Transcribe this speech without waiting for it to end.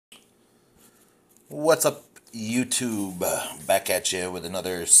What's up, YouTube? Back at you with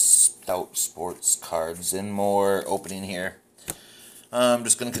another Stout Sports Cards and more opening here. I'm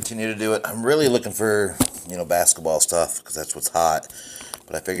just going to continue to do it. I'm really looking for, basketball stuff because that's what's hot.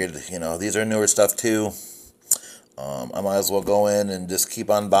 But I figured, these are newer stuff too. I might as well go in and just keep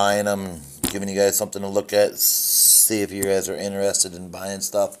on buying them, giving you guys something to look at, see if you guys are interested in buying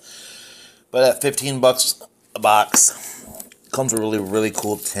stuff. But at 15 bucks a box, comes a really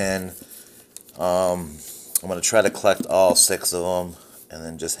cool tin. I'm going to try to collect all 6 of them and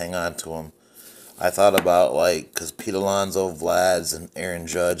then just hang on to them. I thought about, because Pete Alonso, Vlads, and Aaron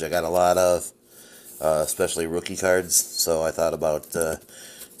Judge I got a lot of, especially rookie cards. So I thought about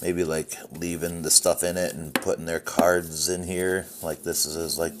maybe, leaving the stuff in it and putting their cards in here. Like, this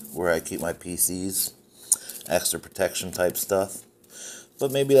is, where I keep my PCs. Extra protection type stuff.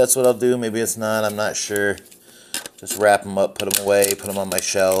 But maybe that's what I'll do. Maybe it's not. I'm not sure. Just wrap them up, put them away, put them on my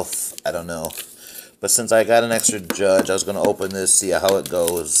shelf. I don't know. But since I got an extra Judge, I was going to open this, see how it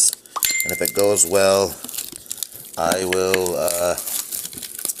goes. And if it goes well, I will,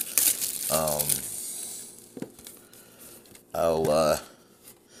 I'll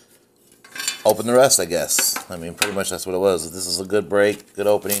open the rest, I guess. I mean, pretty much that's what it was. This is a good break, good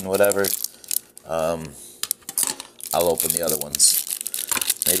opening, whatever. I'll open the other ones.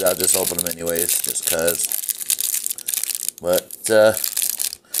 Maybe I'll just open them anyways, just because. But,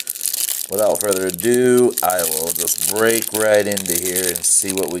 without further ado, I will just break right into here and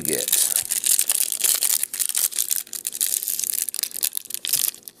see what we get.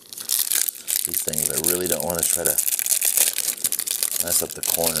 These things I really don't want to try to mess up the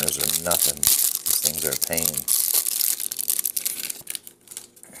corners or nothing. These things are a pain.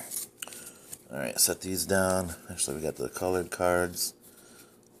 Alright, set these down. Actually, we got the colored cards.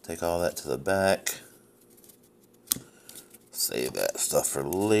 Take all that to the back. Save that stuff for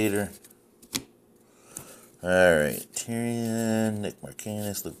later. Alright, Tyrion, Nick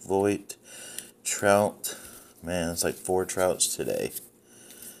Markakis, Luke Voigt, Trout. Man, it's like 4 Trouts today.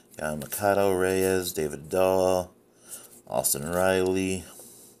 Got Mikado, Reyes, David Dahl, Austin Riley.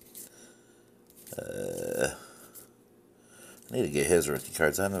 I need to get his rookie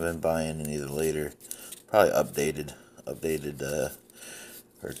cards. I haven't been buying any of the later. Probably updated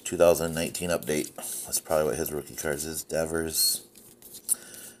or 2019 update. That's probably what his rookie cards is. Devers,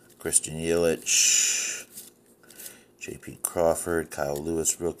 Christian Yelich, J.P. Crawford, Kyle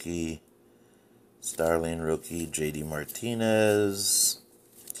Lewis rookie, Starling rookie, J.D. Martinez,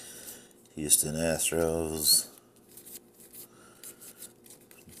 Houston Astros,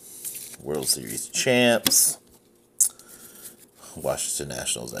 World Series champs, Washington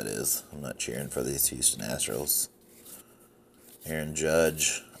Nationals, that is. I'm not cheering for these Houston Astros. Aaron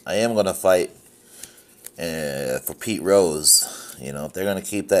Judge. I am going to fight for Pete Rose. If they're going to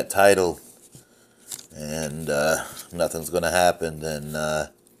keep that title and nothing's going to happen, then,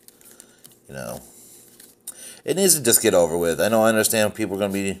 it needs to just get over with. I understand people are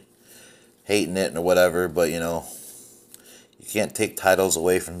going to be hating it or whatever, but, you can't take titles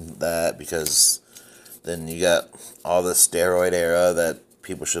away from that because then you got all the steroid era that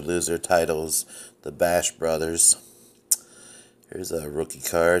people should lose their titles. The Bash brothers. Here's a rookie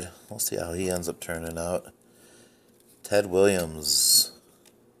card. We'll see how he ends up turning out. Ted Williams.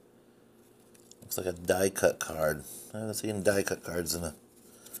 Looks like a die-cut card. I haven't seen die-cut cards in a...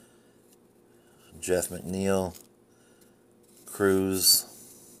 Jeff McNeil. Cruz.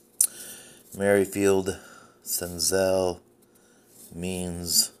 Merrifield. Senzel.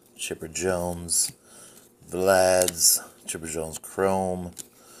 Means. Chipper Jones. Vlads. Chipper Jones Chrome.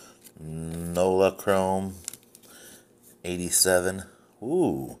 Nola Chrome. 87.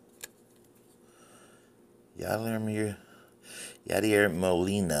 Ooh. Yadier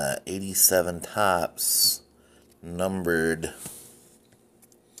Molina. 87 tops. Numbered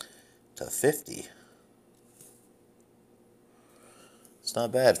to 50. It's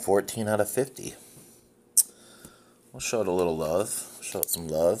not bad. 14 out of 50. We'll show it a little love. Show it some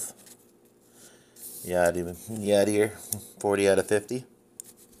love. Yadier. 40 out of 50.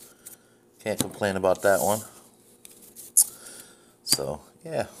 Can't complain about that one. So,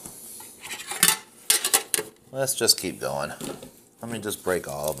 yeah. Let's just keep going. Let me just break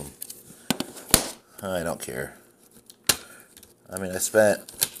all of them. I don't care. I mean, I spent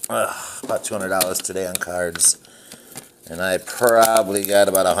about $200 today on cards. And I probably got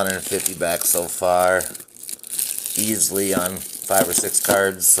about 150 back so far. Easily on 5 or 6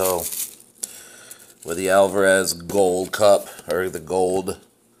 cards. So, with the Alvarez Gold Cup, or the Gold,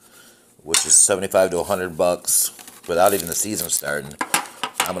 which is 75 to 100 bucks. Without even the season starting.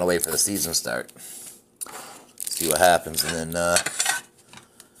 I'm going to wait for the season start. See what happens. And then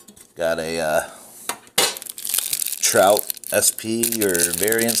got a Trout SP or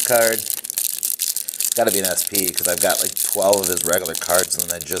variance card. Got to be an SP because I've got like 12 of his regular cards, and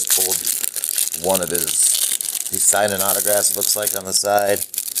then I just pulled one of his. He's signing autographs, it looks like, on the side.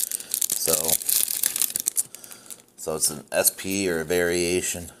 So it's an SP or a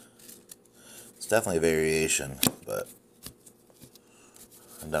variation. It's definitely a variation, but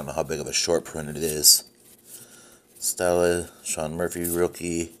I don't know how big of a short print it is. Stella, Sean Murphy,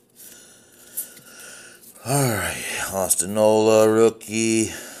 rookie. Alright, Austin Nola,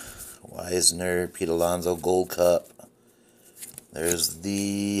 rookie. Wisner, Pete Alonso, Gold Cup. There's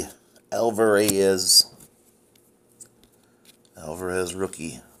the Alvarez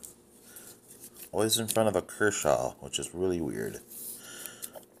rookie. Always in front of a Kershaw, which is really weird.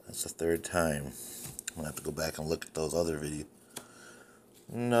 That's the third time. I'm going to have to go back and look at those other videos.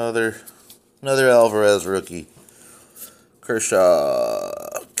 Another Alvarez rookie. Kershaw,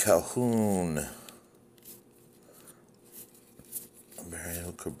 Calhoun,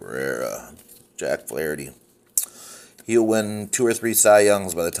 Mario Cabrera, Jack Flaherty. He'll win 2 or 3 Cy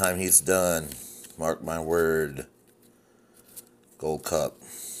Youngs by the time he's done. Mark my word. Gold Cup.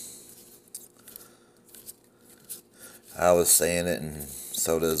 I was saying it, and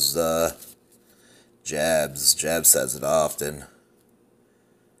so does Jabs. Jabs says it often.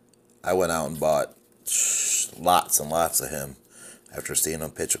 I went out and bought lots and lots of him after seeing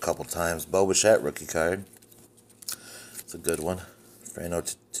him pitch a couple times. Bo Bichette rookie card. It's a good one. Fernando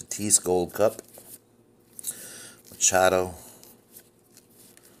Tatis Gold Cup. Machado.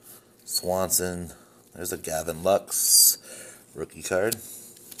 Swanson. There's a Gavin Lux rookie card.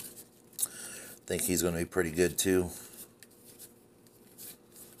 Think he's going to be pretty good too.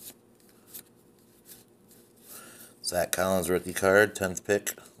 Zach Collins rookie card,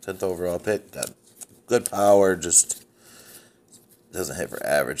 10th overall pick. Got good power, just doesn't hit for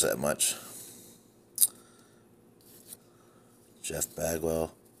average that much. Jeff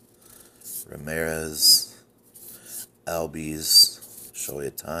Bagwell, Ramirez, Albies,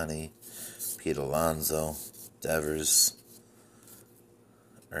 Shohei Ohtani, Pete Alonso, Devers,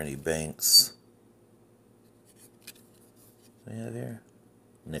 Ernie Banks. What do we have here?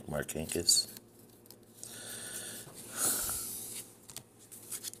 Nick Markakis.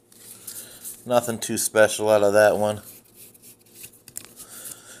 Nothing too special out of that one.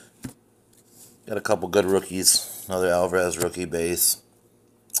 Got a couple good rookies. Another Alvarez rookie base.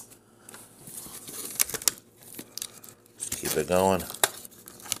 Just keep it going.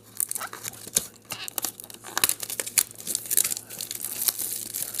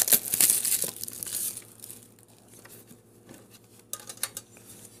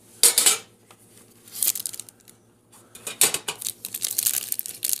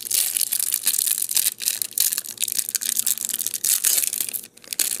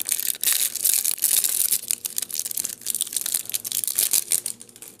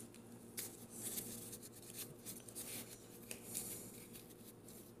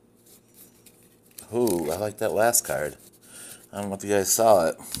 Ooh, I like that last card. I don't know if you guys saw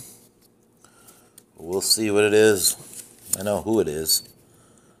it. But we'll see what it is. I know who it is.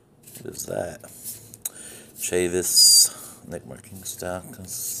 What is that? Chavis, Nick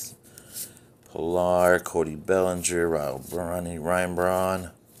Markakis, Pilar, Cody Bellinger, Ryan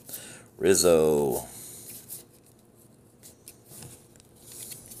Braun, Rizzo,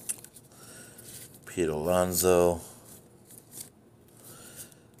 Pete Alonso,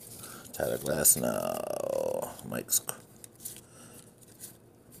 Tyler Glasnow, Mike's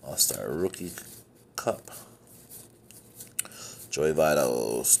All-Star Rookie Cup, Joey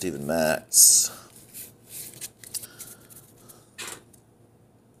Votto, Steven Matz,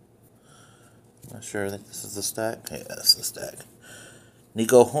 I'm not sure, I think this is the stack. Yeah, that's the stack.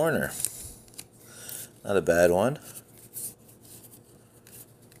 Nico Horner, not a bad one.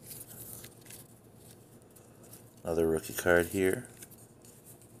 Another rookie card here.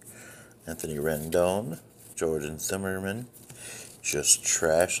 Anthony Rendon, Jordan Zimmerman, just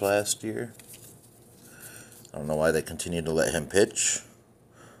trash last year. I don't know why they continue to let him pitch.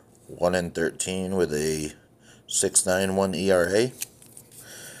 1-13 with a 6.91 ERA.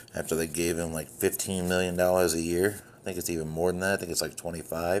 After they gave him like $15 million a year. I think it's even more than that. I think it's like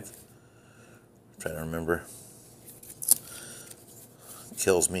 25. I'm trying to remember.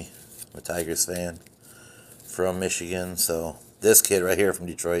 Kills me. I'm a Tigers fan from Michigan, so this kid right here from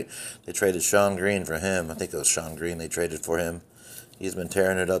Detroit, they traded Sean Green for him. I think it was Sean Green they traded for him. He's been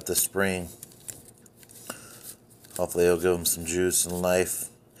tearing it up this spring. Hopefully he'll give him some juice and life.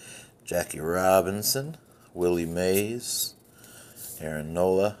 Jackie Robinson, Willie Mays, Aaron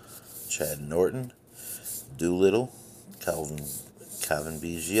Nola, Chad Norton, Doolittle, Calvin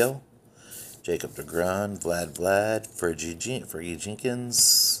Biggio, Jacob DeGrom, Vlad, Fergie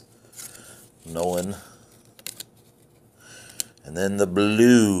Jenkins, Nolan. And then the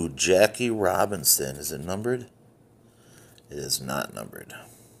blue, Jackie Robinson. Is it numbered? It is not numbered.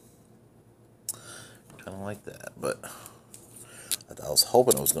 Kind of like that, but I was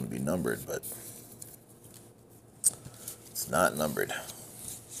hoping it was going to be numbered, but it's not numbered.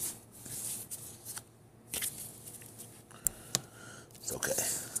 It's okay.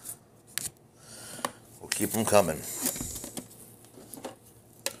 We'll keep them coming.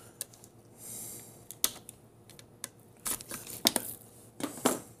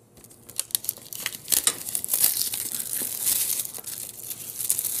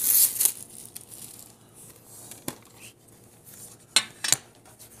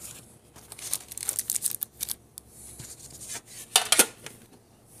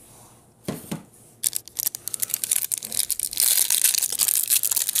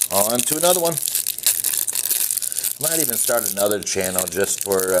 On to another one. Might even start another channel just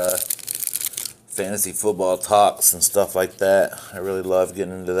for fantasy football talks and stuff like that. I really love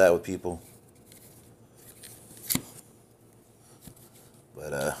getting into that with people.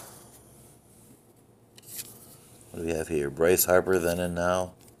 But what do we have here? Bryce Harper, then and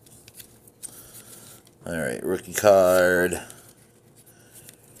now. Alright, rookie card.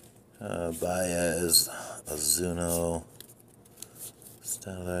 Baez, Azuno,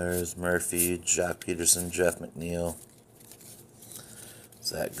 Stellars, Murphy, Jock Peterson, Jeff McNeil,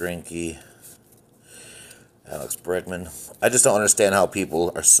 Zach Greinke, Alex Bregman. I just don't understand how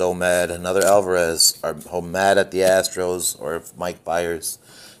people are so mad. Another Alvarez are mad at the Astros, or if Mike Byers,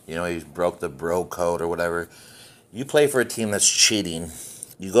 you know, he broke the bro code or whatever. You play for a team that's cheating.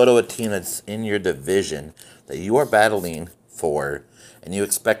 You go to a team that's in your division that you are battling for, and you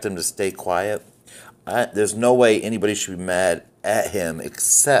expect them to stay quiet. There's no way anybody should be mad at him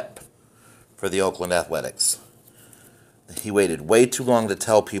except for the Oakland Athletics. He waited way too long to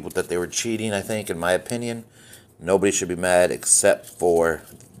tell people that they were cheating, I think, in my opinion. Nobody should be mad except for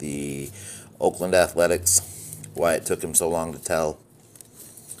the Oakland Athletics, why it took him so long to tell.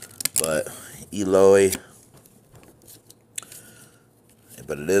 But Eloy,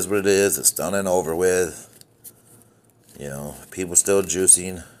 but it is what it is. It's done and over with. You know, people still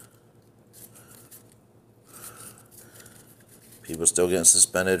juicing. People still getting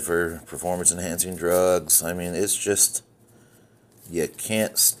suspended for performance-enhancing drugs. I mean, it's just, you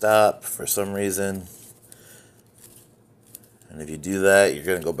can't stop for some reason. And if you do that, you're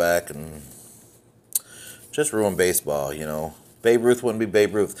going to go back and just ruin baseball, you know. Babe Ruth wouldn't be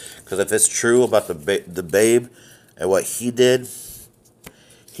Babe Ruth. Because if it's true about the Babe and what he did,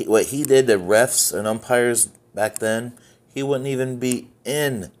 what he did to refs and umpires back then, he wouldn't even be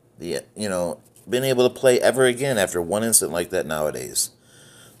in the, you know, been able to play ever again after one incident like that nowadays.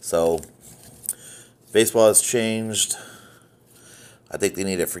 So, baseball has changed. I think they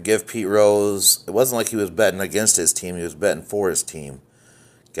need to forgive Pete Rose. It wasn't like he was betting against his team. He was betting for his team.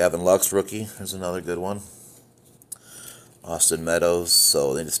 Gavin Lux, rookie. There's another good one. Austin Meadows.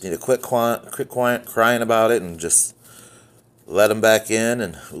 So, they just need to quit crying about it and just let him back in.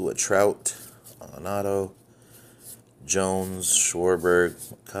 And, ooh, a Trout. Arenado. Jones, Schwarber,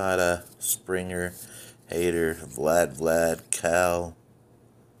 Okada, Springer, Hader, Vlad, Cal,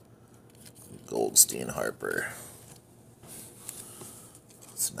 Goldstein, Harper.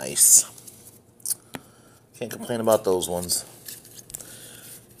 It's nice. Can't complain about those ones.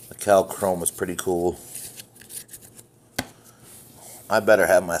 The Cal Chrome is pretty cool. I better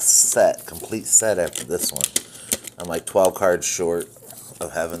have my complete set after this one. I'm like 12 cards short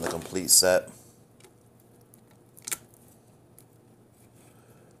of having the complete set.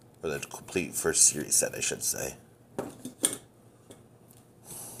 Or the complete first series set, I should say.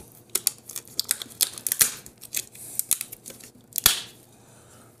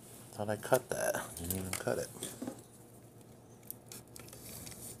 Thought I cut that. Didn't even cut it.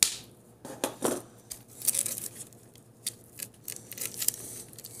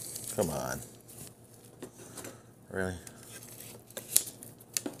 Come on. Really?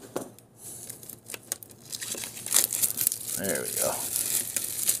 There we go.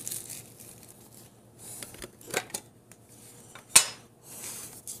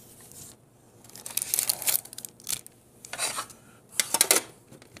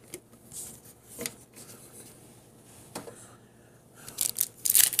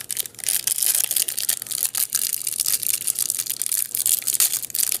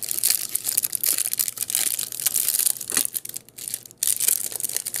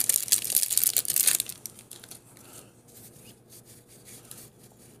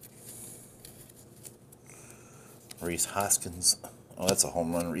 Rhys Hoskins. Oh, that's a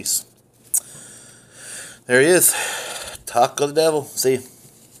home run, Rhys. there he is. Talk of the devil. See,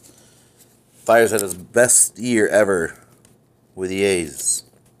 Fiers had his best year ever with the A's.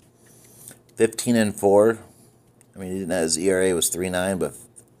 15-4. I mean, his ERA was 3.9, but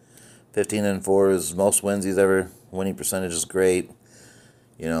 15-4 is most wins he's ever. Winning percentage is great,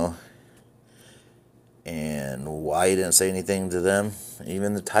 you know. And why he didn't say anything to them,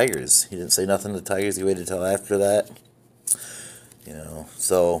 even the Tigers. He didn't say nothing to the Tigers. He waited till after that, you know.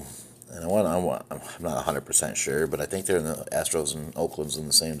 So, and I'm not 100% sure, but I think they're in the Astros and Oakland's in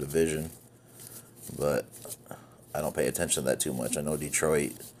the same division. But I don't pay attention to that too much. I know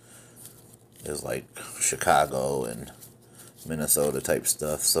Detroit is like Chicago and Minnesota type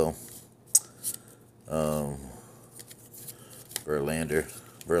stuff. So, Verlander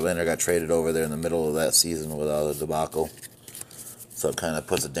got traded over there in the middle of that season with all the debacle. So it kind of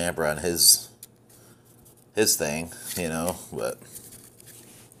puts a damper on his thing, you know. But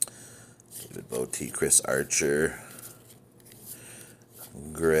David Bote, Chris Archer,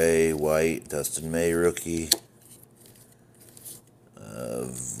 Gray, White, Dustin May, rookie.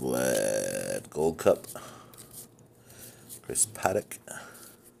 Vlad Gold Cup, Chris Paddock,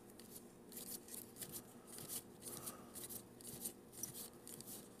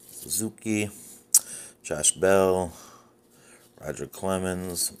 Suzuki, Josh Bell, Roger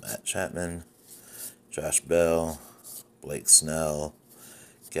Clemens, Matt Chapman, Josh Bell, Blake Snell,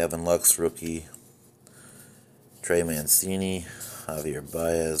 Gavin Lux, rookie, Trey Mancini, Javier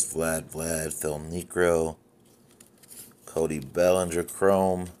Baez, Vlad, Phil Niekro, Cody Bellinger,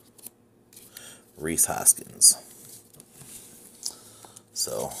 Chrome, Reese Hoskins.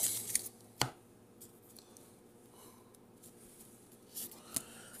 So,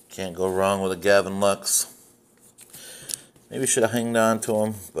 can't go wrong with a Gavin Lux. Maybe should have hanged on to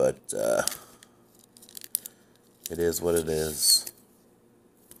him, but it is what it is.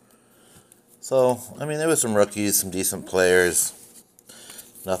 So, I mean, there were some rookies, some decent players.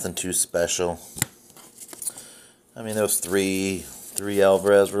 Nothing too special. I mean, there was three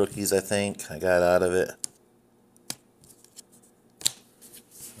Alvarez rookies, I think, I got out of it.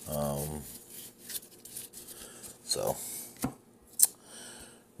 So,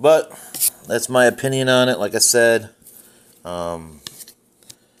 but that's my opinion on it. Like I said,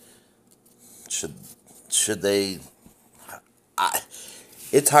 should they?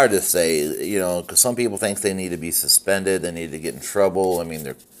 It's hard to say, you know, because some people think they need to be suspended. They need to get in trouble. I mean,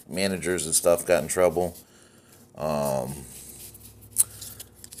 their managers and stuff got in trouble.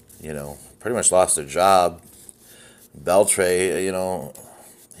 You know, pretty much lost their job. Beltre, you know,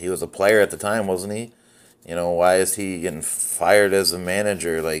 he was a player at the time, wasn't he? You know, why is he getting fired as a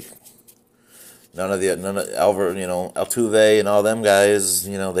manager? Like, none of Alvar, you know, Altuve and all them guys,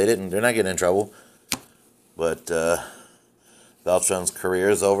 you know, they're not getting in trouble. But Beltran's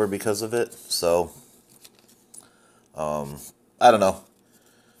career is over because of it. So, I don't know.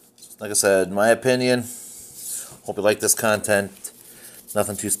 Like I said, my opinion. Hope you like this content.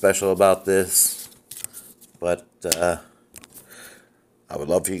 Nothing too special about this. But I would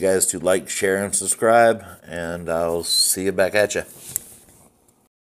love for you guys to like, share, and subscribe. And I'll see you back at you.